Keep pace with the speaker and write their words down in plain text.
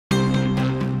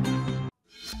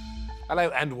Hello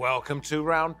and welcome to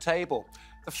Roundtable.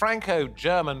 The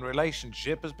Franco-German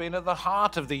relationship has been at the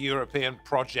heart of the European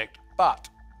project, but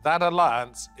that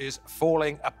alliance is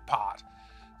falling apart.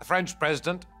 The French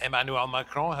President, Emmanuel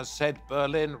Macron, has said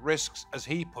Berlin risks, as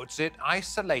he puts it,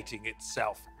 isolating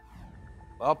itself.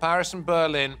 Well, Paris and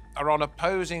Berlin are on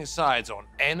opposing sides on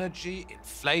energy,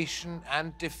 inflation,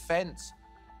 and defense.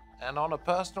 And on a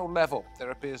personal level,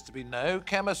 there appears to be no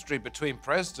chemistry between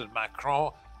President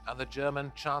Macron and the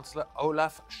German Chancellor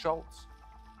Olaf Scholz.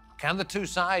 Can the two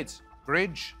sides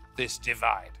bridge this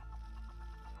divide?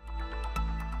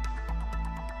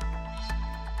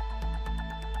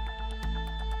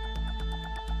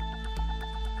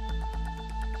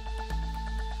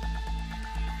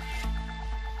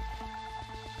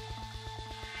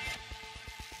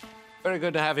 Very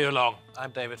good to have you along. I'm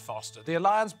David Foster. The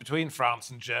alliance between France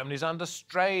and Germany is under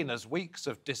strain as weeks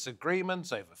of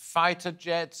disagreements over fighter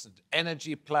jets and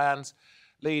energy plans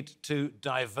lead to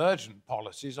divergent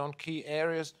policies on key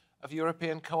areas of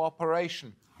European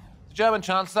cooperation. The German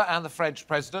Chancellor and the French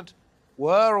President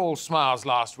were all smiles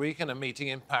last week in a meeting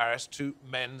in Paris to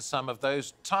mend some of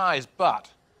those ties, but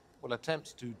will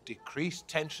attempts to decrease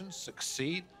tensions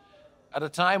succeed at a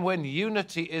time when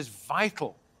unity is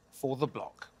vital for the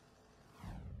bloc?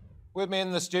 With me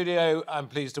in the studio, I'm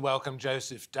pleased to welcome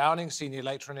Joseph Downing, Senior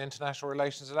Lecturer in International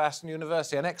Relations at Aston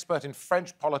University, an expert in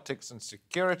French politics and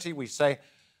security. We say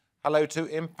hello to,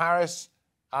 in Paris,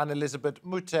 Anne-Elisabeth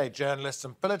Moutet, journalist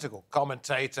and political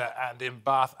commentator, and in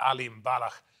Bath, Alim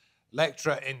Balach,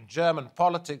 lecturer in German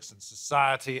politics and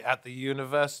society at the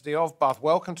University of Bath.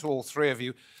 Welcome to all three of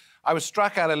you. I was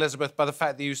struck, Anne-Elisabeth, by the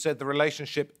fact that you said the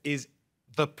relationship is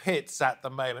the pits at the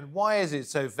moment. Why is it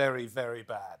so very, very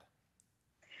bad?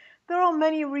 There are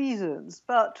many reasons,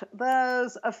 but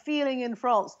there's a feeling in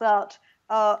France that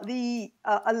the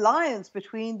alliance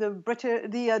between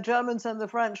the Germans and the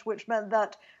French, which meant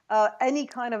that any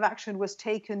kind of action was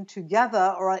taken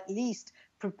together, or at least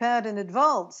prepared in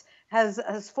advance,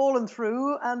 has fallen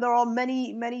through. And there are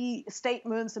many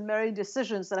statements and many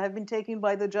decisions that have been taken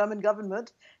by the German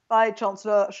government, by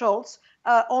Chancellor Scholz,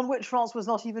 on which France was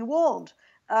not even warned.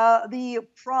 The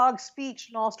Prague speech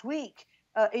last week,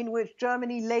 in which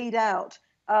Germany laid out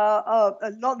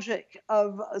a logic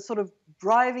of sort of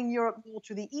driving Europe more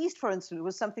to the east, for instance,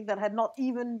 was something that had not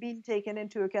even been taken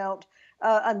into account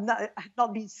and had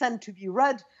not been sent to be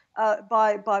read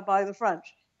by the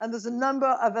French. And there's a number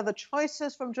of other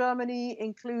choices from Germany,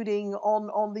 including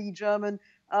on the German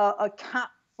a cap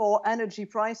for energy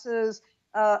prices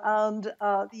and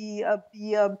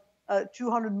the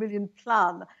 200 million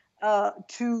plan.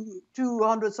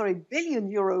 200 billion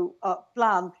euro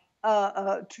plan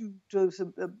to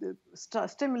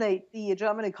stimulate the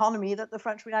German economy that the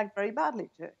French react very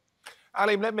badly to.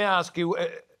 Alim, let me ask you,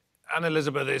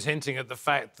 Anne-Elisabeth is hinting at the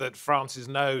fact that France's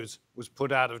nose was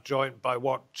put out of joint by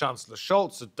what Chancellor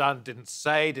Scholz had done, didn't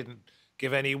say, didn't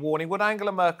give any warning. Would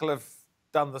Angela Merkel have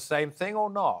done the same thing or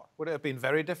not? Would it have been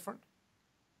very different?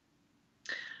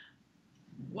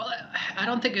 Well, I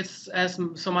don't think it's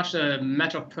so much a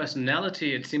matter of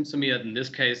personality. It seems to me that in this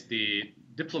case, the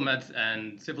diplomats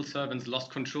and civil servants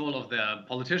lost control of their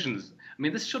politicians. I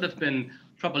mean, this should have been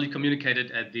properly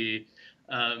communicated at the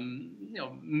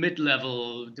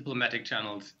mid-level diplomatic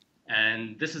channels.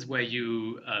 And this is where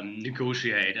you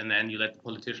negotiate, and then you let the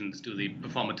politicians do the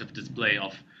performative display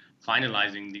of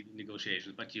finalizing the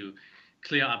negotiations. But you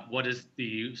clear up what is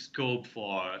the scope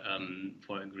for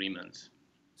agreements.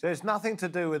 So it's nothing to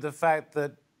do with the fact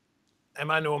that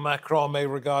Emmanuel Macron may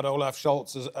regard Olaf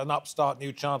Scholz as an upstart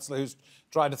new chancellor who's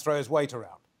trying to throw his weight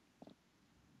around.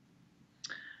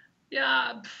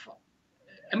 Yeah,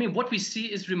 I mean, what we see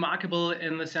is remarkable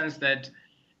in the sense that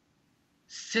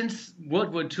since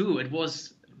World War II, it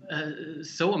was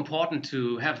so important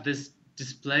to have this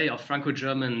display of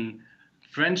Franco-German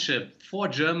friendship for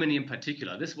Germany in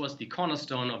particular. This was the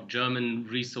cornerstone of German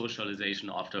re-socialization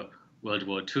after World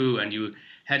War II, and you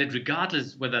had it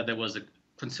regardless whether there was a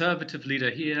conservative leader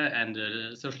here and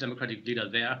a social democratic leader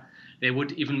there. They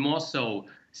would even more so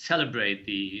celebrate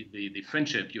the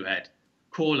friendship. You had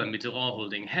Kohl and Mitterrand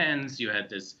holding hands. You had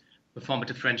this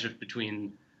performative friendship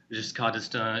between Giscard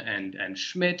d'Estaing and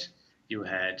Schmidt. You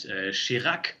had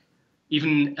Chirac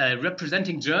even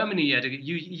representing Germany at a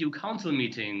EU Council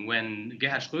meeting when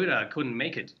Gerhard Schröder couldn't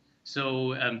make it.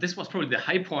 So this was probably the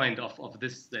high point of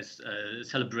this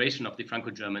celebration of the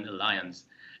Franco-German alliance.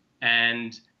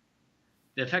 And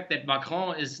the fact that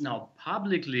Macron is now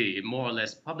publicly, more or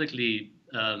less publicly,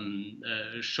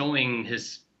 showing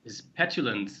his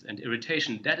petulance and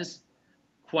irritation, that is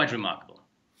quite remarkable.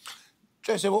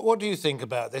 Jose, what do you think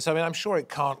about this? I mean, I'm sure it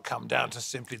can't come down to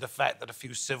simply the fact that a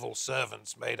few civil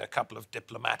servants made a couple of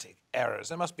diplomatic errors.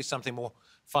 There must be something more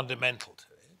fundamental to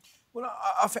it. Well,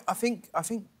 I think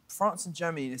France and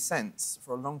Germany, in a sense,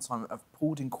 for a long time, have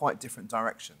pulled in quite different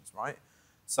directions, right?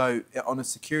 So on the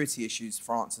security issues,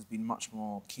 France has been much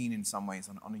more keen in some ways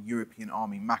on a European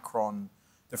army. Macron,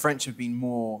 the French have been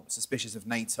more suspicious of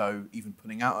NATO, even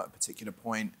pulling out at a particular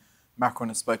point. Macron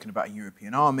has spoken about a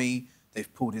European army.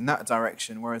 They've pulled in that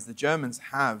direction, whereas the Germans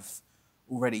have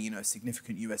already,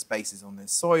 significant US bases on their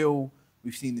soil.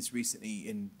 We've seen this recently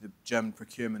in the German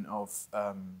procurement of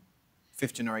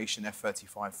fifth-generation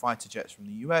F-35 fighter jets from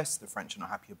the US. The French are not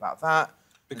happy about that.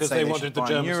 Because they wanted the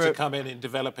Germans to come in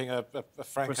developing a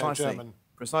Franco-German.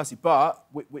 Precisely, but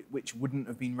which wouldn't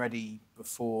have been ready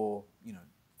before,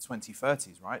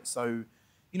 2030s, right? So,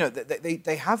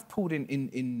 they have pulled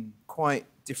in quite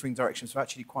differing directions for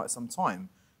actually quite some time.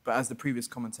 But as the previous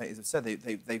commentators have said,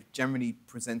 they've generally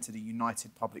presented a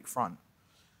united public front.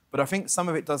 But I think some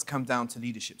of it does come down to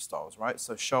leadership styles, right?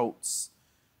 So Scholz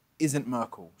isn't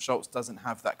Merkel. Scholz doesn't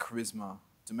have that charisma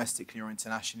domestically or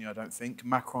internationally, I don't think.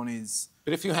 Macron is...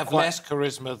 But if you have less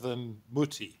charisma than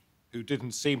Mutti, who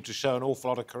didn't seem to show an awful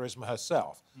lot of charisma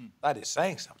herself, that is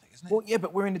saying something, isn't it? Well, yeah,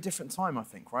 but we're in a different time, I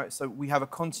think, right? So we have a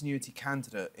continuity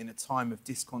candidate in a time of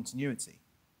discontinuity,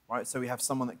 right? So we have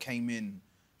someone that came in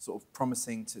sort of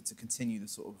promising to continue the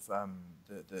sort of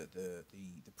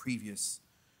the previous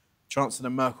Chancellor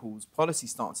Merkel's policy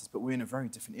stances, but we're in a very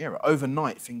different era.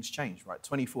 Overnight, things changed, right?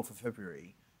 24th of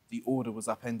February, the order was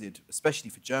upended,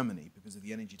 especially for Germany, because of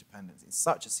the energy dependence in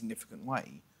such a significant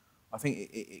way. I think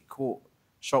it caught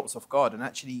Scholz off guard and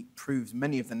actually proved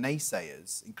many of the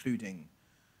naysayers, including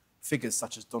figures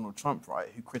such as Donald Trump, right,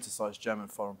 who criticised German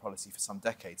foreign policy for some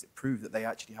decades. It proved that they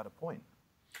actually had a point.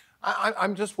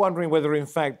 I'm just wondering whether, in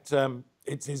fact,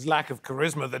 it's his lack of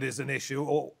charisma that is an issue,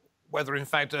 or whether, in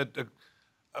fact, a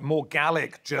more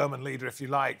Gallic German leader, if you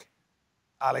like,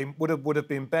 Ali, would have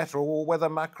been better, or whether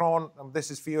Macron, and this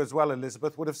is for you as well,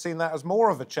 Elizabeth, would have seen that as more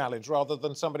of a challenge rather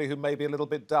than somebody who may be a little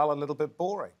bit dull, a little bit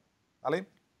boring. Ali? I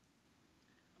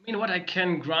mean, what I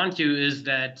can grant you is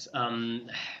that,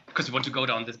 because you want to go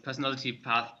down this personality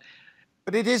path.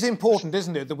 But it is important,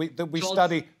 isn't it, that we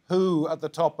study who at the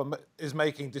top is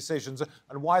making decisions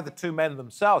and why the two men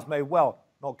themselves may well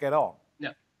not get on.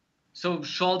 Yeah. So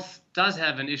Scholz does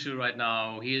have an issue right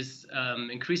now. He is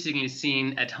increasingly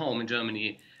seen at home in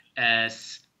Germany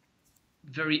as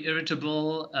very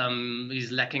irritable.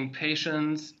 He's lacking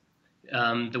patience.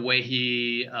 The way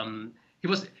he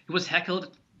was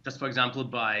heckled, just for example,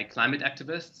 by climate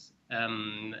activists.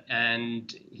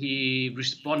 And he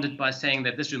responded by saying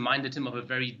that this reminded him of a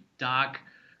very dark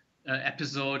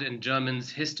episode in German's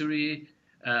history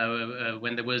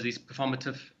when there were these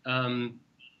performative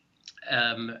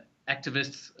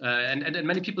activists, and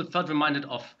many people felt reminded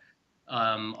of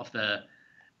the.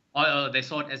 They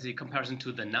saw it as a comparison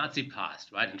to the Nazi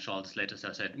past, right? And Scholz later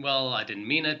said, "Well, I didn't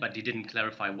mean it," but he didn't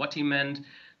clarify what he meant.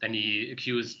 Then he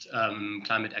accused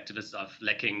climate activists of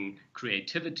lacking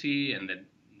creativity and that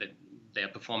their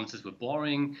performances were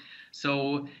boring.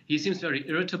 So he seems very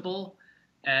irritable.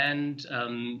 And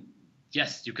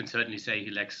yes, you can certainly say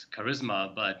he lacks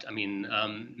charisma. But I mean,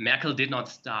 Merkel did not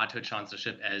start her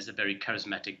chancellorship as a very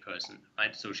charismatic person,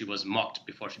 right? So she was mocked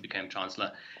before she became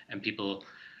chancellor. And people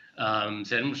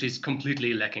said she's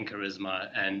completely lacking charisma.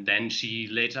 And then she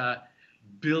later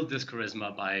built this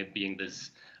charisma by being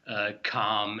this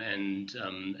calm and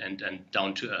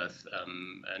down to earth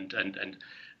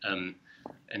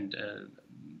and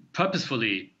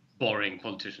purposefully boring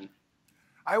politician.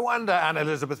 I wonder,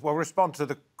 Anne-Elizabeth, we'll respond to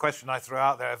the question I threw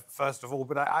out there first of all,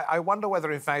 but I wonder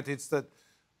whether, in fact, it's that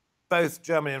both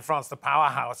Germany and France, the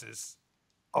powerhouses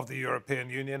of the European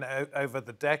Union over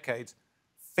the decades,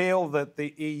 feel that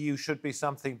the EU should be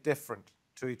something different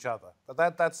to each other.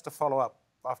 But that's to follow up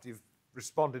after you've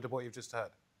responded to what you've just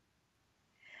heard.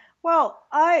 Well,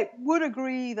 I would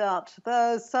agree that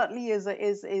there certainly is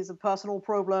a personal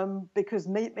problem because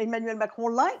Emmanuel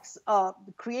Macron likes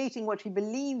creating what he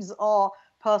believes are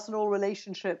personal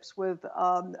relationships with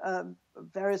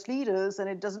various leaders, and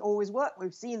it doesn't always work.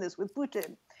 We've seen this with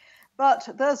Putin. But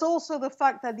there's also the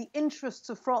fact that the interests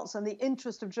of France and the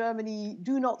interests of Germany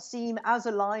do not seem as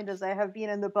aligned as they have been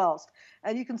in the past.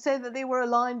 And you can say that they were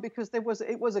aligned because it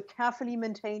was a carefully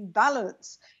maintained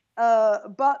balance.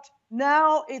 But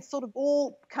now it's sort of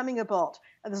all coming apart.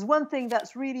 And there's one thing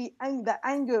that's really that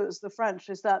angers the French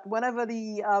is that whenever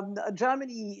the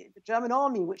German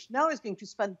army, which now is going to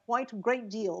spend quite a great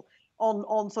deal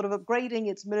on sort of upgrading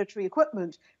its military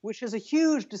equipment, which is a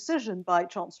huge decision by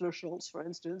Chancellor Scholz, for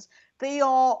instance. They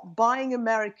are buying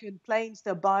American planes,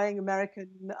 they're buying American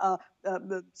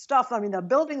stuff. I mean, they're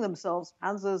building themselves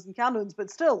panzers and cannons, but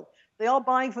still, they are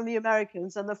buying from the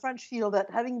Americans, and the French feel that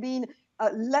having been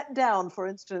let down, for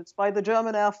instance, by the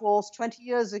German Air Force 20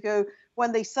 years ago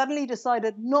when they suddenly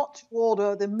decided not to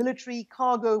order the military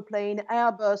cargo plane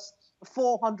Airbus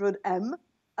 400M,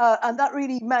 and that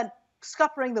really meant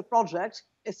scuppering the project,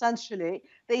 essentially.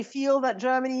 They feel that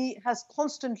Germany has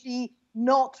constantly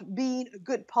not been a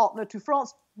good partner to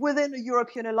France within a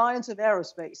European alliance of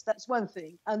aerospace. That's one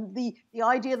thing. And the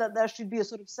idea that there should be a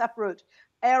sort of separate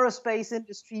aerospace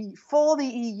industry for the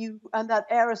EU, and that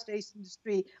aerospace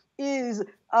industry is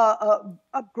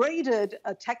upgraded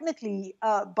technically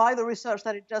by the research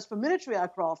that it does for military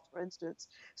aircraft, for instance,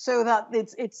 so that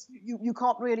you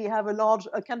can't really have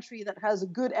a country that has a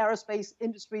good aerospace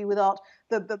industry without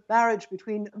the marriage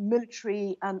between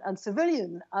military and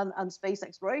civilian and space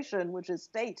exploration, which is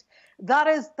state. That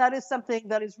is something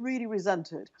that is really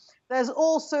resented. There's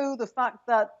also the fact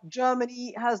that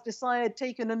Germany has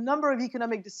taken a number of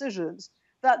economic decisions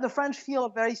that the French feel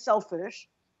are very selfish.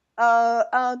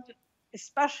 And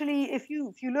especially if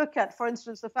you look at, for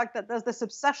instance, the fact that there's this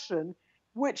obsession,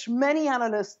 which many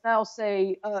analysts now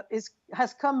say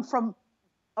has come from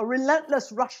a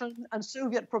relentless Russian and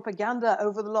Soviet propaganda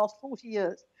over the last 40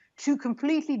 years, to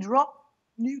completely drop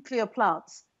nuclear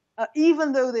plants,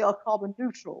 even though they are carbon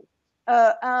neutral.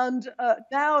 And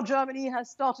now Germany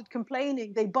has started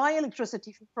complaining. They buy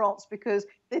electricity from France because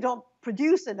they don't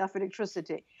produce enough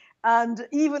electricity. And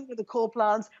even with the coal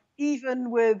plants, even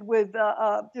with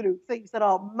things that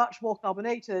are much more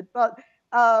carbonated, but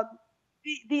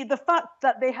the fact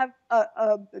that they have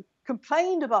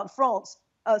complained about France,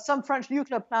 some French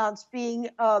nuclear plants being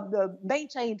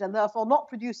maintained and therefore not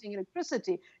producing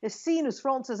electricity, is seen as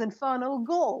France's infernal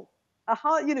goal.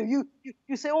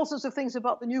 You say all sorts of things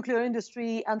about the nuclear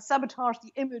industry and sabotage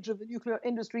the image of the nuclear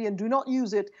industry and do not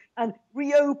use it and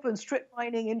reopen strip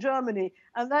mining in Germany.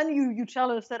 And then you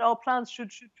challenge that our plants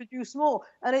should produce more.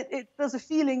 And there's a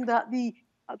feeling that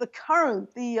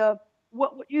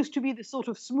what used to be the sort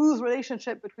of smooth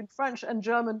relationship between French and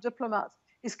German diplomats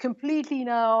is completely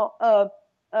now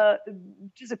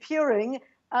disappearing.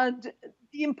 And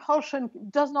the impulsion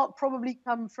does not probably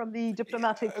come from the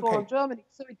diplomatic corps of Germany,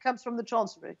 so it comes from the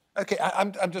Chancellery. Okay,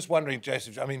 I'm just wondering,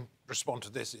 Joseph, I mean, respond to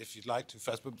this if you'd like to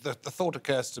first, but the thought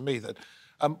occurs to me that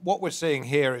what we're seeing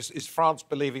here is France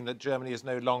believing that Germany is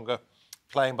no longer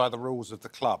playing by the rules of the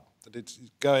club, that it's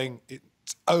going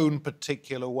its own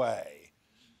particular way.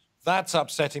 That's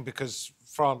upsetting because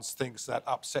France thinks that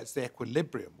upsets the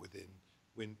equilibrium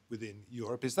within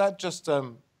Europe. Is that just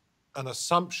an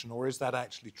assumption, or is that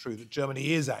actually true, that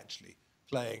Germany is actually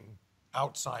playing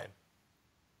outside?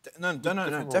 No,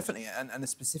 definitely. And the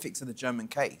specifics of the German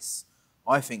case,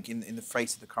 I think, in the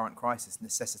face of the current crisis,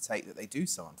 necessitate that they do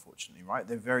so, unfortunately, right?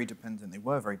 They were very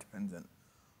dependent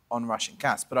on Russian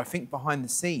gas. But I think behind the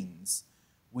scenes,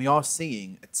 we are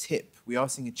seeing a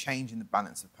change in the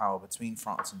balance of power between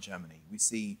France and Germany. We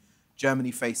see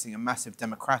Germany facing a massive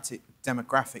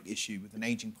demographic issue with an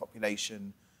aging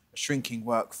population, a shrinking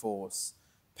workforce,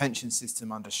 pension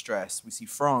system under stress. We see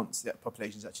France, the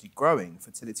population is actually growing,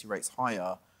 fertility rates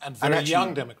higher. And very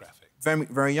young demographic. Very,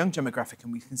 very young demographic.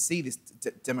 And we can see this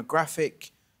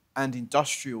demographic and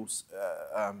industrial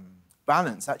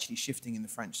balance actually shifting in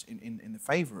the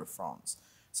favour of France.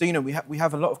 So, we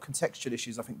have a lot of contextual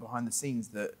issues, I think, behind the scenes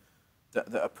that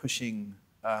are pushing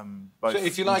both. So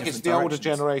if you like, it's the older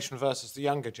generation versus the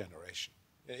younger generation.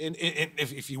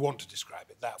 If you want to describe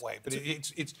it that way, but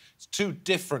it's two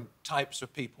different types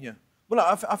of people. Yeah. Well,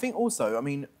 I think also,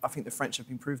 I think the French have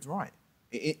been proved right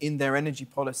in their energy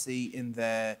policy, in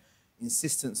their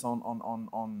insistence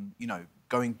on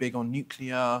going big on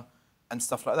nuclear and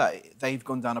stuff like that. They've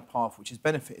gone down a path which has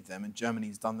benefited them, and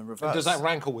Germany's done the reverse. And does that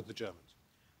rankle with the Germans?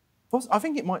 I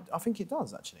think it might. I think it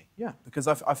does actually. Yeah, because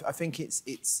I think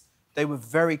it's. They were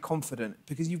very confident,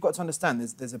 because you've got to understand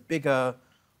there's a bigger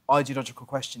ideological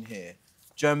question here.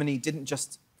 Germany didn't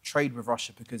just trade with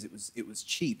Russia because it was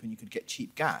cheap and you could get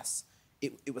cheap gas.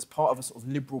 It was part of a sort of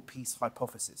liberal peace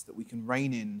hypothesis that we can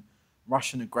rein in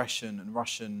Russian aggression and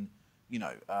Russian,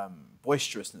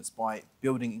 boisterousness by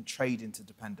building in trade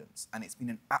interdependence. And it's been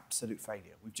an absolute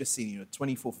failure. We've just seen,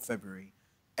 24th of February,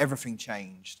 everything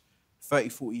changed. 30,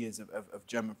 40 years of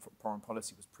German foreign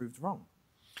policy was proved wrong.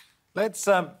 Let's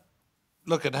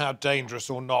look at how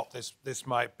dangerous or not this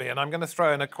might be. And I'm going to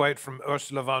throw in a quote from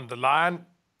Ursula von der Leyen,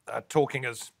 talking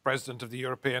as President of the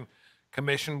European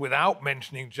Commission without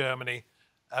mentioning Germany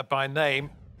by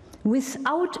name.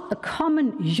 without a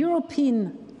common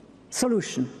European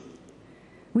solution,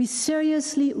 we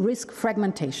seriously risk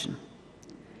fragmentation.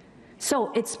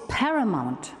 So it's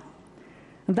paramount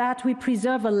that we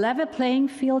preserve a level playing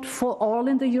field for all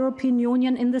in the European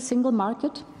Union in the single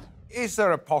market. Is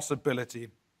there a possibility,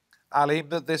 Ali,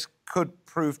 that this could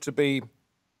prove to be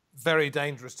very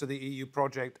dangerous to the EU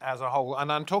project as a whole?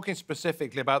 And I'm talking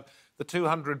specifically about the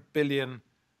 200 billion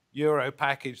euro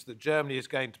package that Germany is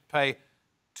going to pay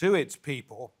to its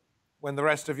people when the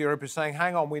rest of Europe is saying,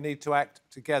 hang on, we need to act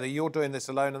together. You're doing this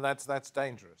alone, and that's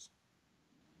dangerous.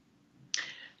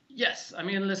 Yes, I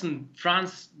mean, listen,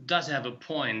 France does have a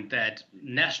point that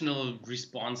national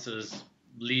responses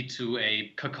lead to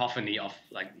a cacophony of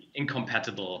like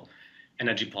incompatible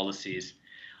energy policies.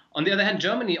 On the other hand,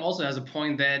 Germany also has a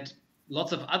point that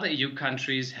lots of other EU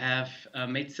countries have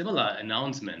made similar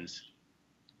announcements.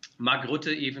 Mark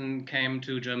Rutte even came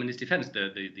to Germany's defense,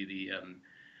 the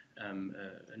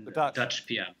Dutch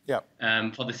PM,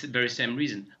 for the very same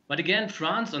reason. But again,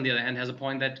 France, on the other hand, has a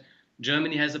point that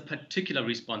Germany has a particular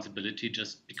responsibility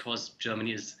just because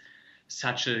Germany is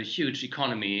such a huge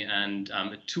economy, and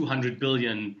a 200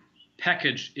 billion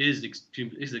package is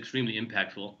extremely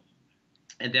impactful,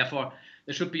 and therefore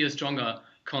there should be a stronger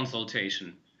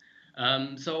consultation.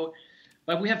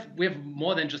 But we have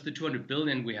more than just the 200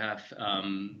 billion. We have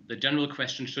the general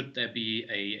question: should there be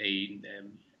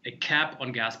a cap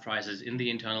on gas prices in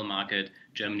the internal market?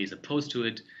 Germany is opposed to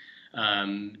it.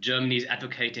 Germany is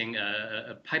advocating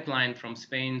a pipeline from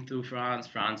Spain through France.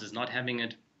 France is not having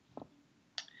it.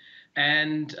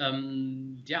 And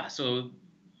so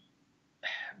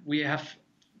we have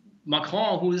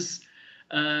Macron, who's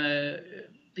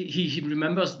he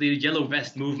remembers the Yellow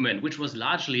Vest movement, which was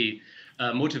largely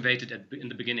motivated in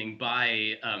the beginning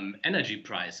by energy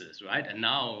prices, right? And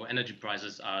now energy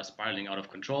prices are spiraling out of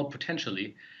control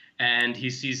potentially, and he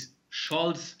sees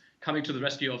Scholz coming to the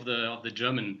rescue of the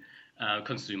German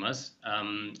consumers.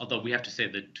 Although we have to say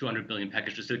the 200 billion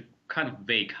package is still kind of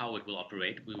vague how it will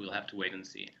operate. We will have to wait and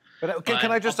see. But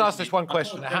can I just ask this one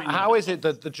question? How is it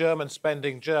that the German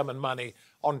spending German money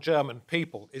on German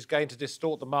people is going to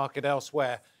distort the market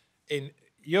elsewhere in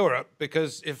Europe?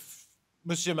 Because if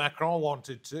Monsieur Macron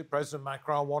wanted to, President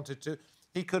Macron wanted to,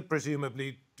 he could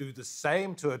presumably do the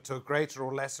same to a greater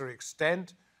or lesser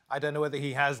extent. I don't know whether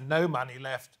he has no money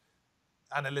left,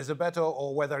 Anne-Elisabeth,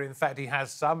 or whether, in fact, he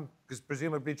has some, because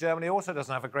presumably Germany also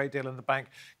doesn't have a great deal in the bank,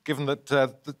 given that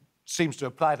that seems to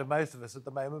apply to most of us at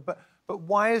the moment. But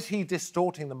why is he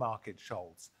distorting the market,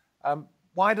 Scholz?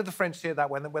 Why do the French see it that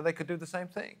way when they could do the same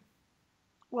thing?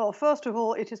 Well, first of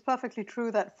all, it is perfectly true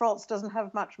that France doesn't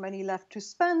have much money left to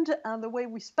spend, and the way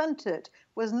we spent it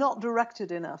was not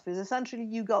directed enough. Is essentially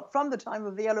you got from the time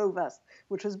of the Yellow Vest,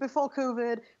 which was before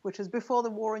COVID, which is before the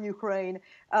war in Ukraine,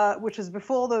 which is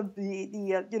before the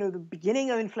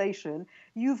beginning of inflation.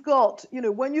 You've got,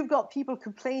 when you've got people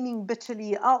complaining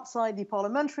bitterly outside the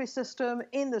parliamentary system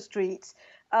in the streets,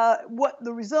 what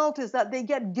the result is that they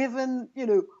get given,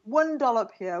 $1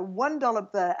 here,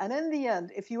 $1 there. And in the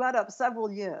end, if you add up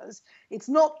several years, it's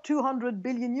not 200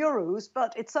 billion euros,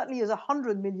 but it certainly is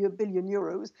 100 billion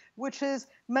euros, which is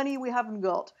money we haven't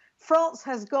got. France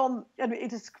has gone, and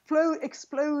it has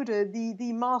exploded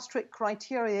the Maastricht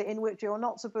criteria in which you're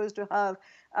not supposed to have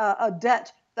a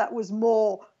debt that was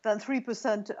more than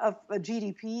 3% of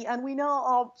GDP, and we now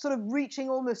are sort of reaching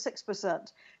almost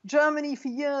 6%. Germany, for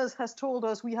years, has told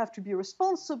us we have to be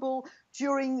responsible.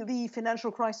 During the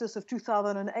financial crisis of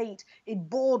 2008, it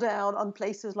bore down on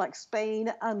places like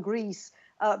Spain and Greece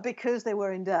because they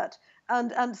were in debt.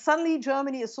 And suddenly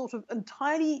Germany is sort of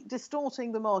entirely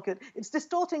distorting the market. It's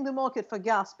distorting the market for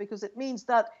gas because it means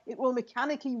that it will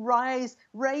mechanically raise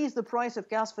the price of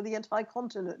gas for the entire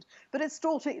continent. But it's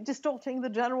distorting the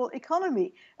general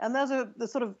economy. And there's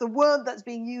the word that's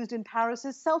being used in Paris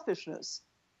is selfishness.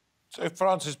 So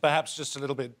France is perhaps just a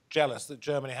little bit jealous that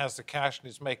Germany has the cash and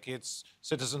is making its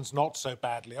citizens not so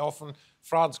badly off, and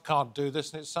France can't do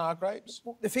this and it's sour grapes?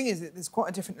 Well, the thing is, there's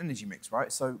quite a different energy mix,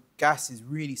 right? So gas is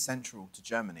really central to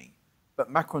Germany, but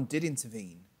Macron did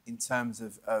intervene in terms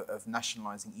of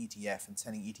nationalising EDF and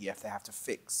telling EDF they have to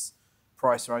fix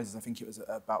price rises. I think it was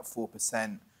about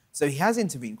 4%. So he has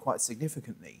intervened quite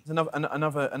significantly.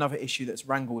 Another issue that's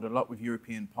wrangled a lot with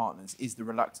European partners is the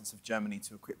reluctance of Germany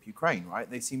to equip Ukraine,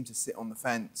 right? They seem to sit on the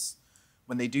fence.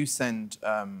 When they do send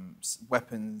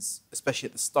weapons, especially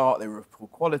at the start, they were of poor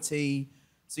quality.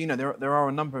 So, there are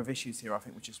a number of issues here, I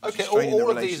think, which is straining the relationship.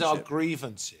 All of these are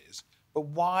grievances, but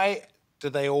why do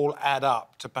they all add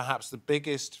up to perhaps the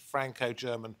biggest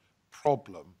Franco-German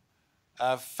problem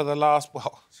for the last,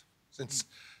 since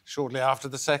shortly after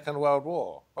the Second World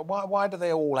War? But why do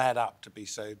they all add up to be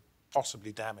so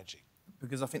possibly damaging?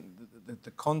 Because I think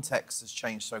the context has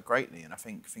changed so greatly, and I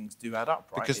think things do add up,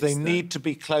 right? Because they need to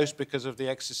be close because of the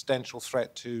existential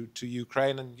threat to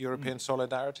Ukraine and European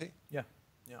solidarity? Yeah,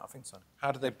 I think so.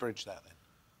 How do they bridge that then?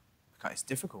 Okay, it's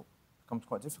difficult. It becomes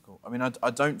quite difficult. I mean,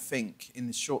 I don't think in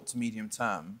the short to medium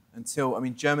term, until, I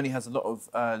mean, Germany has a lot of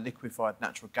liquefied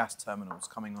natural gas terminals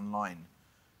coming online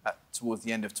towards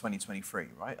the end of 2023,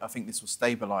 right? I think this will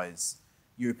stabilise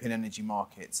European energy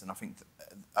markets, and I think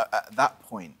at that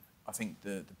point, I think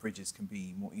the bridges can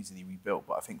be more easily rebuilt,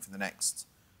 but I think for the next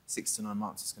 6 to 9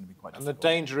 months, it's going to be quite difficult. And the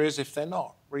danger is, if they're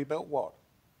not rebuilt, what?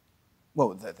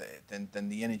 Well, then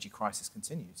the energy crisis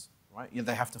continues, right?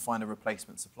 They have to find a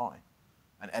replacement supply.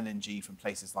 And LNG from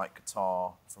places like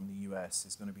Qatar, from the US,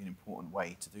 is going to be an important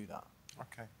way to do that.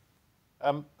 Okay.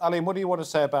 Aline, what do you want to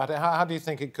say about it? How do you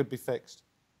think it could be fixed?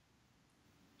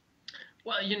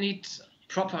 Well, you need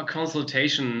proper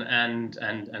consultation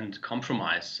and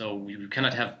compromise. So you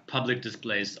cannot have public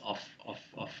displays of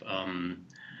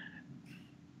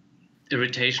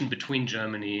irritation between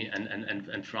Germany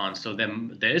and France. So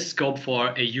there is scope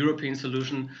for a European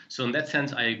solution. So in that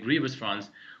sense, I agree with France.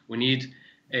 We need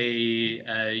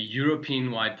a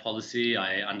European-wide policy.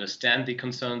 I understand the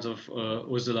concerns of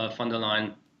Ursula von der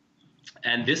Leyen.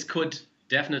 And this could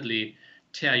definitely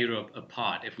tear Europe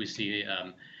apart if we see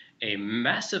a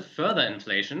massive further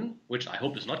inflation, which I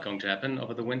hope is not going to happen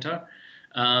over the winter.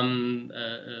 I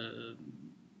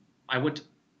would...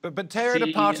 But tear it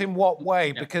apart in what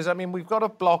way? Yeah. Because, I mean, we've got a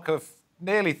bloc of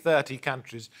nearly 30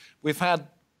 countries. We've had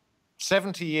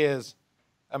 70 years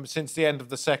since the end of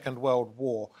the Second World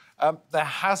War. There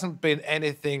hasn't been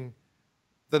anything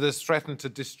that has threatened to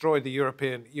destroy the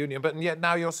European Union, but yet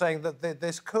now you're saying that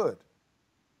this could.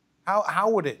 How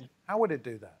would it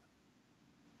do that?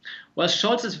 Well,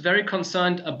 Scholz is very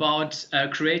concerned about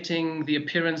creating the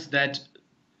appearance that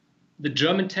the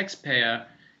German taxpayer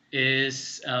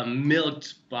is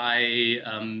milked by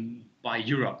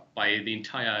Europe, by the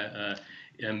entire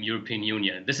European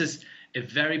Union. This is a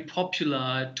very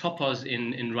popular topos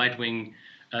in right-wing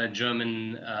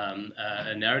German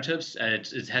narratives.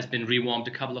 It has been rewarmed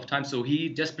a couple of times, so he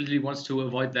desperately wants to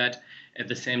avoid that. At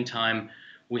the same time,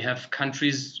 we have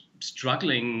countries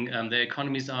struggling, their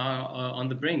economies are on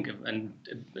the brink, and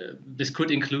this could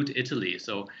include Italy.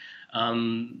 So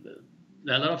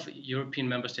there are a lot of European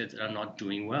member states that are not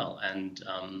doing well, and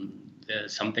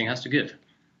something has to give.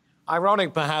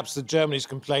 Ironic, perhaps, that Germany's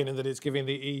complaining that it's giving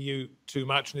the EU too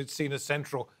much and it's seen as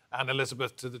central, Anne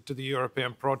Elizabeth, to the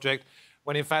European project,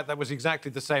 when in fact that was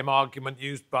exactly the same argument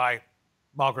used by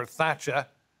Margaret Thatcher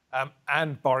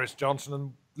and Boris Johnson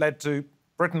and led to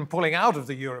Britain pulling out of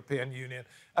the European Union.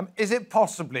 Is it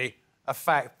possibly a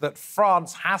fact that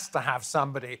France has to have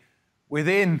somebody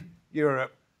within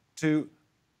Europe to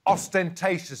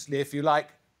ostentatiously, if you like,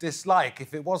 dislike?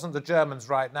 If it wasn't the Germans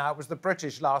right now, it was the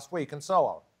British last week and so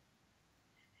on.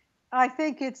 I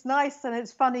think it's nice and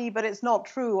it's funny, but it's not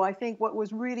true. I think what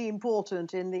was really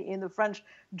important in the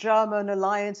French-German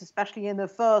alliance, especially in the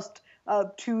first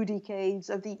 2 decades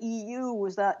of the EU,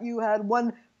 was that you had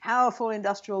one powerful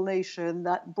industrial nation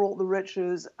that brought the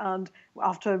riches and,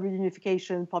 after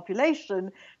reunification,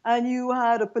 population, and you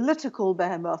had a political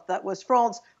behemoth that was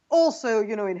France, also,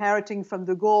 inheriting from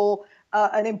de Gaulle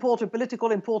an important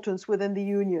political importance within the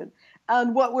Union.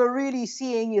 And what we're really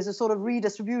seeing is a sort of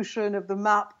redistribution of the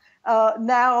map.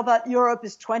 Now that Europe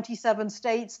is 27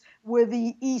 states, with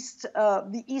the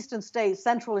eastern states,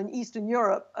 Central and Eastern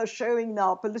Europe, are showing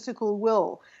now political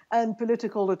will and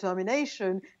political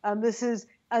determination, and this is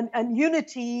and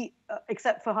unity,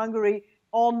 except for Hungary,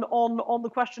 on the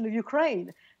question of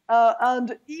Ukraine.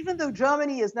 And even though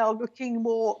Germany is now looking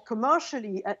more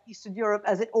commercially at Eastern Europe,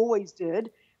 as it always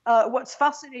did, what's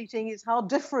fascinating is how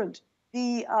different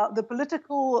the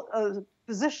political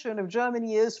position of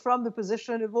Germany is from the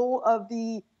position of all of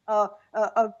the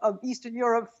of Eastern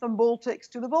Europe, from Baltics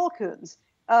to the Balkans.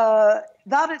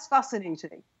 That is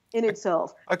fascinating in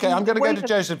itself. Okay, I'm going to go to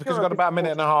Joseph because we've got about a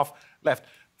minute and a half left.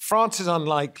 France is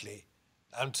unlikely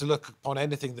to look upon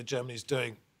anything that Germany is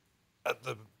doing at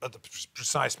the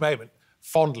precise moment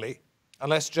fondly,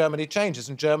 unless Germany changes,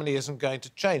 and Germany isn't going to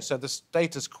change. So the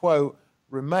status quo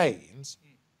remains.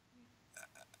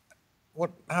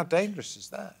 How dangerous is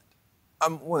that?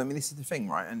 Well, I mean, this is the thing,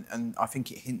 right? And I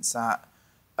think it hints at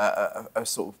a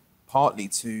sort of partly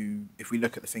to, if we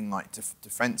look at the thing like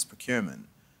defence procurement,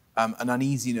 an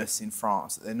uneasiness in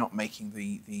France that they're not making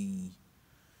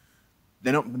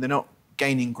they're not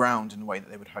gaining ground in the way that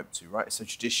they would hope to, right? So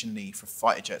traditionally, for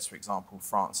fighter jets, for example,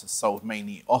 France has sold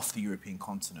mainly off the European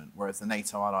continent, whereas the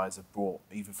NATO allies have bought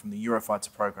either from the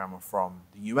Eurofighter programme or from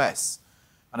the US.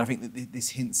 And I think that this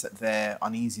hints at their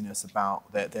uneasiness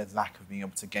about their lack of being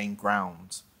able to gain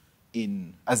ground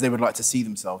in, as they would like to see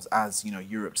themselves as,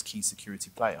 Europe's key security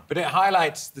player. But it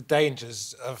highlights the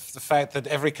dangers of the fact that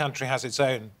every country has its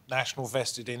own national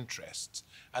vested interests,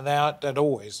 and they don't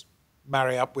always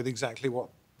marry up with exactly what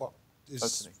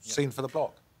is seen for the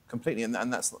bloc. Completely,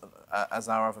 and that's, as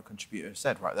our other contributor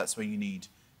said, right, that's where you need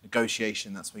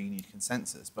negotiation, that's where you need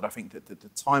consensus. But I think that the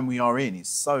time we are in is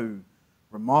so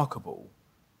remarkable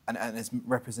and has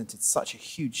represented such a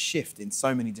huge shift in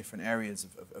so many different areas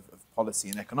of policy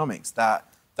and economics that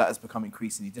has become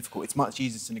increasingly difficult. It's much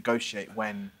easier to negotiate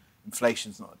when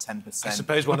inflation's not at 10%. I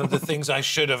suppose one of the things I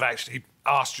should have actually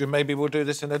asked you, maybe we'll do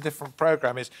this in a different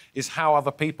programme, is how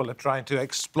other people are trying to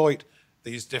exploit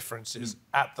these differences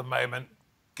at the moment,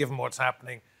 given what's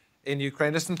happening in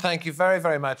Ukraine. Listen, thank you very,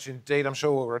 very much indeed. I'm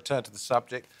sure we'll return to the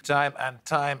subject time and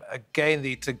time again,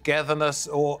 the togetherness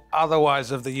or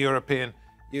otherwise of the European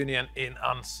Union in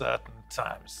uncertain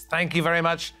times. Thank you very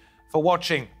much for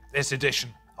watching this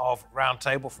edition of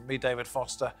Roundtable from me, David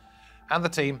Foster, and the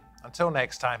team. Until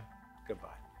next time,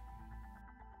 goodbye.